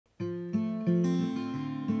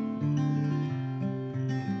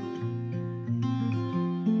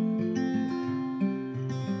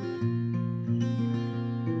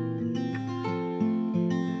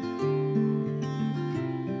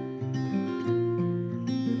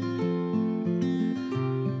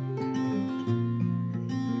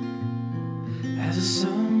The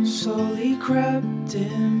sun slowly crept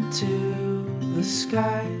into the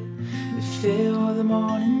sky. It filled the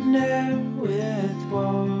morning air with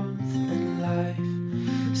warmth and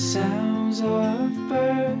life. Sounds of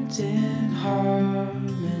birds in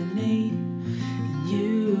harmony, and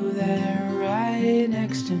you there right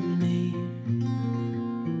next to me.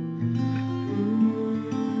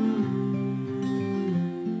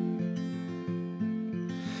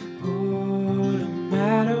 Oh, no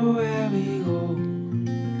matter where we go,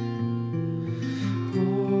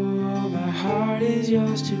 oh, my heart is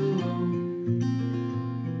yours to hold.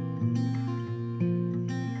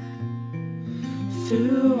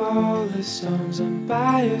 Through all the storms, I'm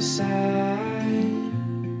by your side.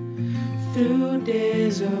 Through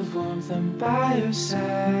days of warmth, I'm by your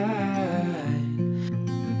side.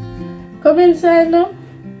 Come inside now.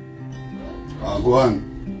 Go on.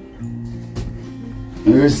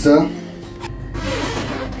 Marissa.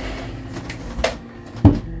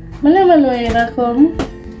 I never know you'd come.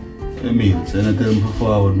 I mean, so you tell me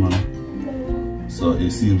forward, man. So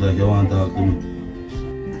it seems like you want to talk to me.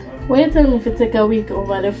 Why you tell me if you take a week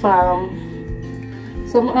over the farm?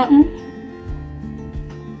 Something happen?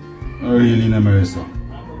 I really know, Marissa.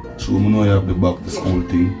 Sure, I know you have the back to school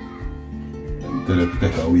thing. And tell you to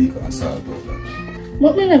take a week and sort out that.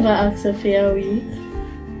 But me never ask you for a week.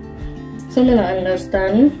 So me not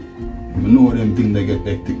understand. I know them things they get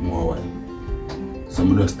hectic more while. So I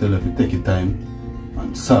just tell you to take your time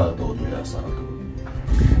and sort out what you sort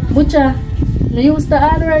out. Butcher, me used to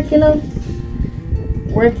hard work, you know.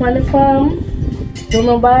 Work on the farm, do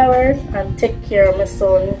my bar work, and take care of my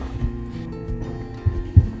son.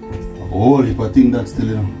 Oh, if I think that's still,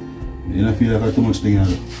 you know, you don't feel like I have too much thing. I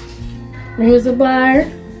use the bar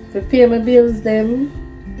to pay my bills them,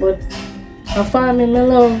 but I farming my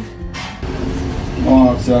love. I want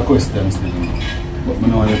to ask you a question still, but I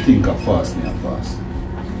know you think of fast and fast.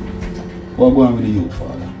 What going on with the youth,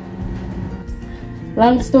 father?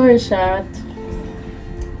 Long story short,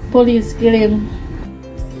 police kill him.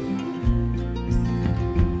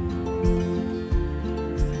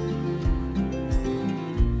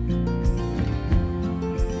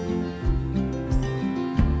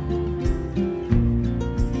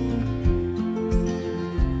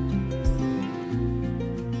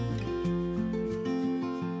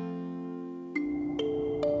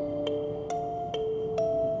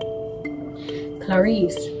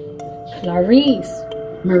 Clarice,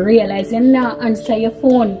 I realize you not answer your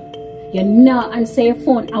phone. You not answer your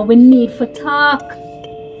phone and we need for talk.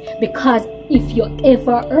 Because if you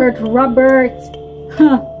ever hurt Robert,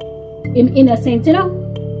 him innocent, you know?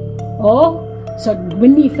 Oh, so we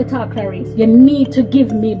need for talk, Clarice. You need to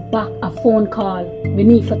give me back a phone call. We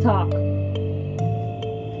need for talk.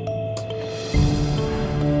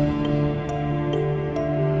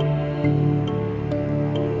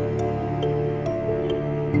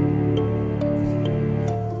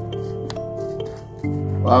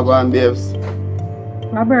 What go on, babes?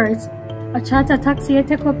 Robert, a charter taxi you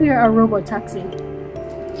take up here or a robot taxi?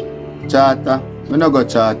 Charter. We no go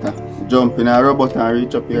charter. Jump in a robot and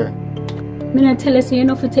reach up here. Me not tell you so you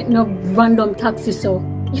know to take no random taxi so.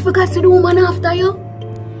 You forgot to the woman after you?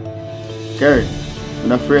 Kerry, I'm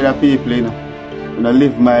not afraid of people, you know. I don't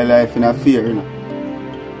live my life in a fear, you know.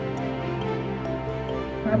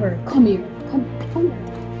 Robert, come here. Come here.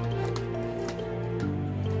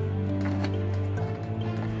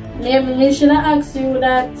 Maybe me should have asked you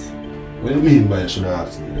that. What do you mean by you should have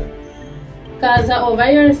asked me that? Cause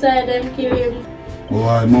over your side them kill him. Oh,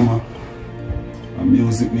 hi, mama. And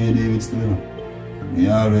music me David still, you know. Me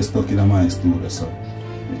always stuck in my studio, so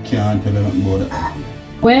I can't tell you nothing about that.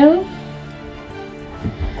 Well,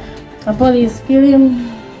 the police kill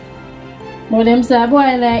him. But them say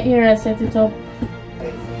boy like here set it up.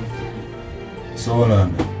 So hold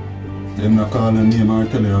on. Them not call the name or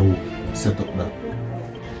tell you who set up that.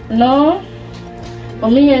 No, but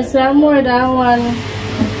me hear say more than one.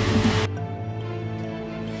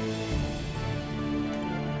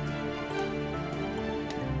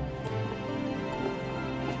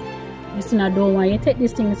 Listen, I don't want you take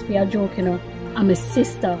these things for your joke, you know. I'm a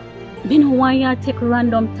sister. Me no want you take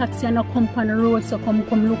random taxi and come on the road so come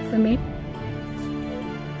look for me.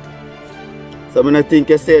 So I think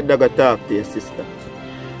you said that I talk to your sister.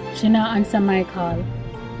 She not answer my call.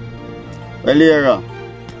 Well, Lyra,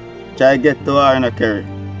 try get to her in a Kerry.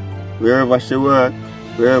 Wherever she work,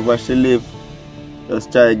 wherever she live,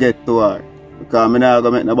 just try get to her. Because I'm not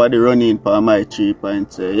going to make nobody run in for my 3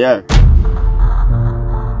 points. Yeah.